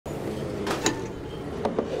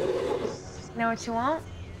Know what you want?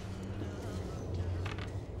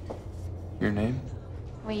 Your name?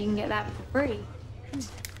 Well, you can get that for free.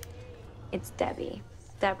 It's Debbie.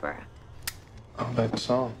 Deborah. Oh, that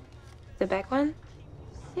song. The Beck one?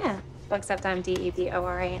 Yeah. Well, except I'm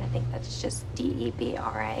Debora, and I think that's just Debra.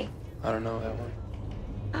 I don't know that one.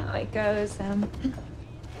 Oh, it goes, I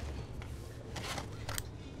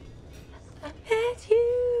met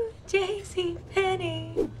you, J.C.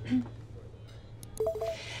 Penney.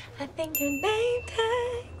 I think your name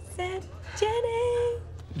tag said Jenny.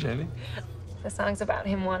 Jenny? The song's about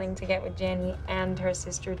him wanting to get with Jenny and her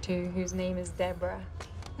sister, too, whose name is Deborah.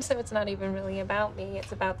 So it's not even really about me,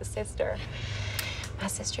 it's about the sister. My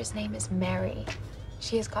sister's name is Mary.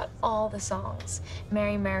 She has got all the songs.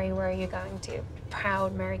 Mary, Mary, where are you going to?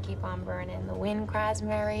 Proud Mary, keep on burning. The wind cries,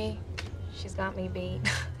 Mary. She's got me beat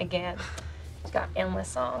again. She's got endless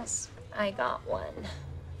songs. I got one.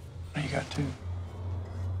 You got two.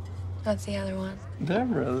 What's the other one?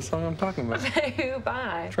 Deborah, the song I'm talking about. Who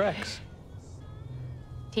by? Trex.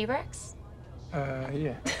 T-Rex?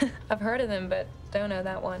 Yeah. I've heard of them, but don't know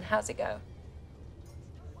that one. How's it go?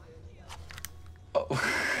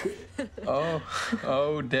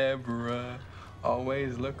 Oh, Deborah,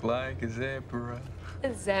 always look like a zebra.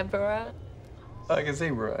 A zebra? Like a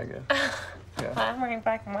zebra, I guess. Yeah. I'm wearing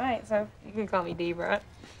black and white, so you can call me Deborah.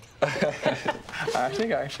 I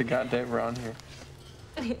think I actually got Deborah on here.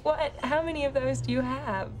 What? How many of those do you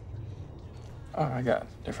have? Oh, I got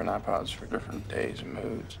different iPods for different days and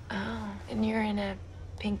moods. Oh, and you're in a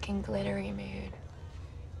pink and glittery mood.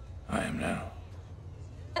 I am now.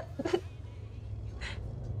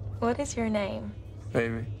 What is your name?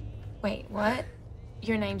 Baby. Wait, what?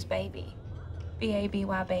 Your name's Baby.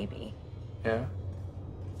 B-A-B-Y, Baby. Yeah?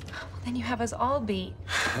 Well, then you have us all beat.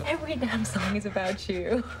 Every damn song is about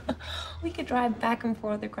you. We could drive back and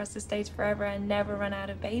forth across the states forever and never run out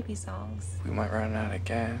of Baby songs. We might run out of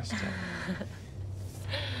gas.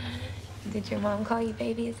 Did your mom call you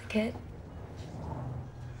Baby as a kid?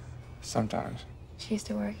 Sometimes. She used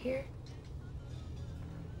to work here?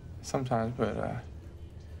 Sometimes, but,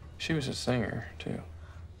 she was a singer, too.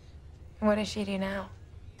 What does she do now?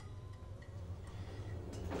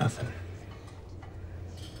 Nothing.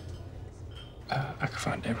 I could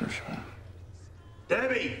find Deborah if you want.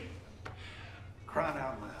 Debbie! Crying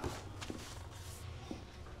out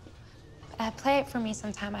loud. Play it for me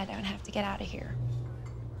sometime I don't have to get out of here.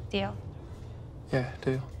 Deal? Yeah,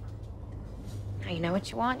 deal. Now you know what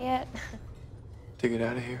you want yet? To get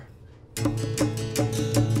out of here.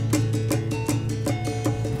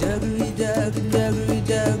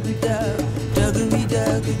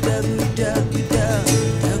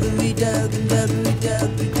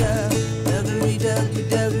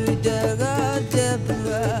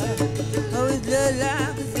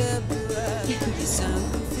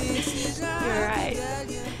 You're right.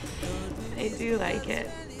 I do like it.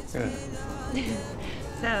 Good.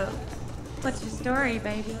 So, what's your story,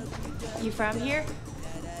 baby? You from here?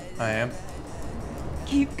 I am.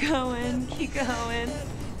 Keep going, keep going.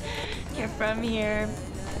 You're from here.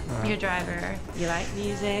 You're a driver. You like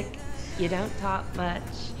music. You don't talk much.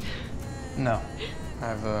 No.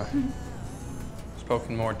 I've,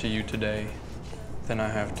 spoken more to you today than I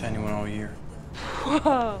have to anyone all year.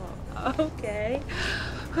 Whoa, okay.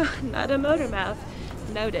 Not a motor mouth.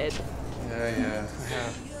 Noted. Yeah,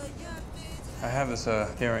 I have this,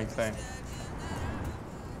 hearing thing.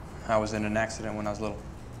 I was in an accident when I was little.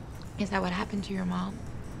 Is that what happened to your mom?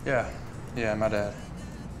 Yeah, my dad.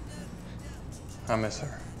 I miss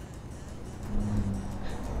her.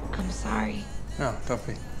 I'm sorry. No, don't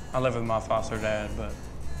be. I live with my foster dad, but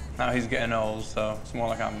now he's getting old, so it's more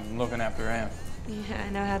like I'm looking after him. Yeah, I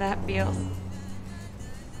know how that feels.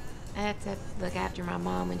 I had to look after my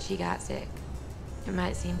mom when she got sick. It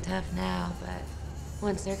might seem tough now, but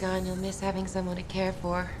once they're gone, you'll miss having someone to care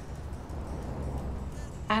for.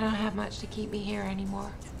 I don't have much to keep me here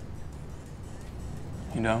anymore.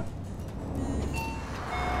 You know?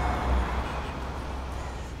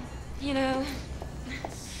 You know,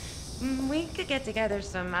 we could get together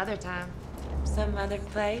some other time. Some other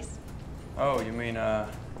place. Oh, you mean,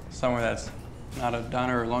 somewhere that's not a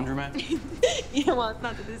diner or laundromat? Yeah, well, it's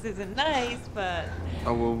not that this isn't nice, but...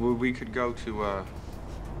 Oh, well, we could go to,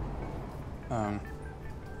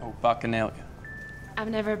 Bacchanalia. I've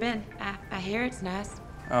never been. I hear it's nice.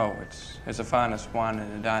 Oh, it's the finest wine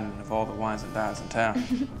and dining of all the wines and dines in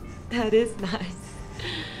town. That is nice.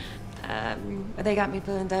 They got me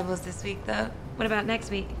pulling doubles this week, though. What about next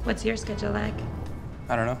week? What's your schedule like?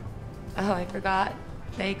 I don't know. Oh, I forgot.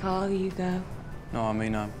 They call, you go. No, I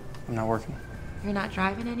mean, I'm not working. You're not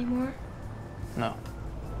driving anymore? No.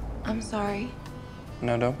 I'm sorry.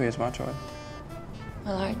 No, don't be. It's my choice.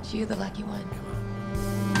 Well, aren't you the lucky one?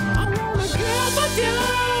 I wanna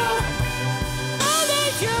give a